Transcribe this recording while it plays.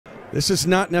This is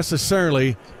not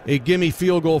necessarily a gimme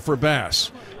field goal for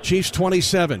Bass. Chiefs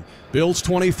 27, Bills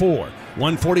 24,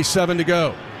 1:47 to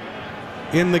go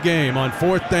in the game on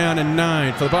 4th down and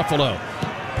 9 for Buffalo.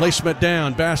 Placement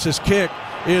down, Bass's kick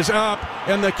is up,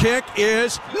 and the kick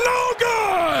is no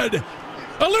good!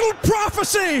 A little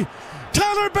prophecy!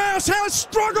 Tyler Bass has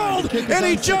struggled, and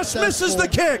he just misses the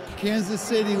kick. Kansas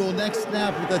City will next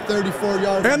snap with a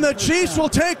 34-yard. And the Chiefs will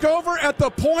take over at the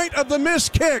point of the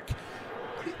missed kick.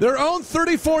 Their own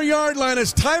 34-yard line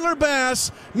as Tyler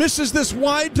Bass misses this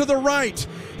wide to the right.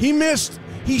 He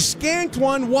skanked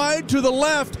one wide to the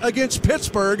left against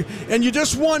Pittsburgh, and you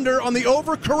just wonder on the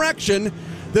overcorrection,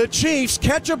 the Chiefs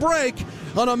catch a break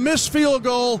on a missed field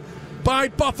goal by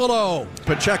Buffalo.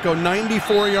 Pacheco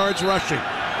 94 yards rushing.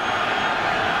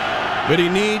 But he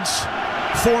needs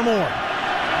 4 more.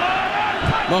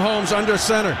 Mahomes under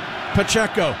center.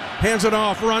 Pacheco hands it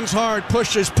off, runs hard,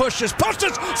 pushes,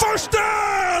 first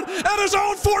down at his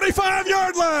own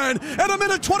 45-yard line at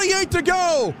 1:28 to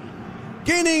go.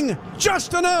 Gaining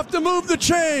just enough to move the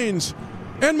chains.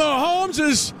 And Mahomes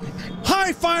is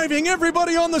high-fiving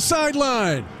everybody on the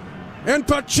sideline. And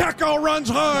Pacheco runs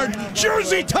hard,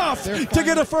 Jersey tough, to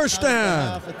get a first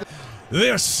down.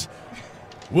 This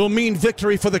will mean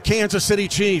victory for the Kansas City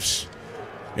Chiefs.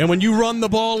 And when you run the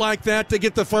ball like that to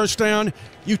get the first down,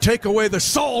 you take away the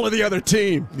soul of the other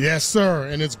team. Yes, sir,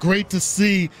 and it's great to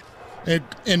see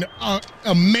an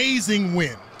amazing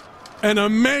win. An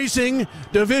amazing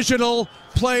divisional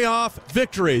playoff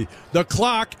victory. The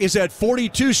clock is at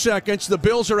 42 seconds. The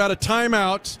Bills are out of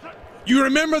timeout. You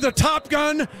remember the Top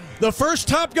Gun, the first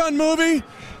Top Gun movie,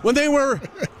 when they were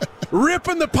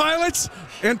ripping the pilots?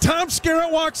 And Tom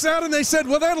Skerritt walks out and they said,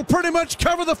 well, that'll pretty much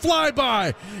cover the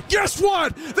flyby. Guess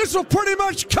what? This will pretty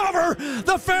much cover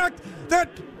the fact that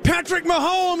Patrick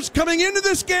Mahomes, coming into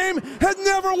this game, had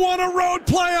never won a road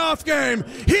playoff game.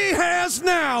 He has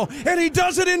now, and he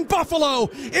does it in Buffalo.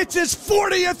 It's his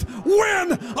 40th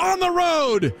win on the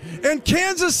road. And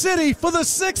Kansas City, for the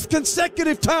 6th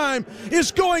consecutive time,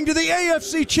 is going to the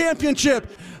AFC Championship.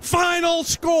 Final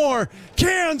score,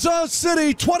 Kansas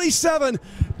City 27,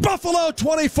 Buffalo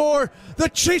 24. The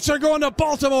Chiefs are going to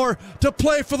Baltimore to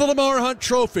play for the Lamar Hunt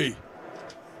Trophy.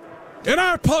 And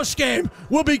our postgame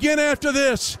will begin after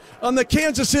this on the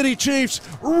Kansas City Chiefs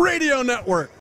Radio Network.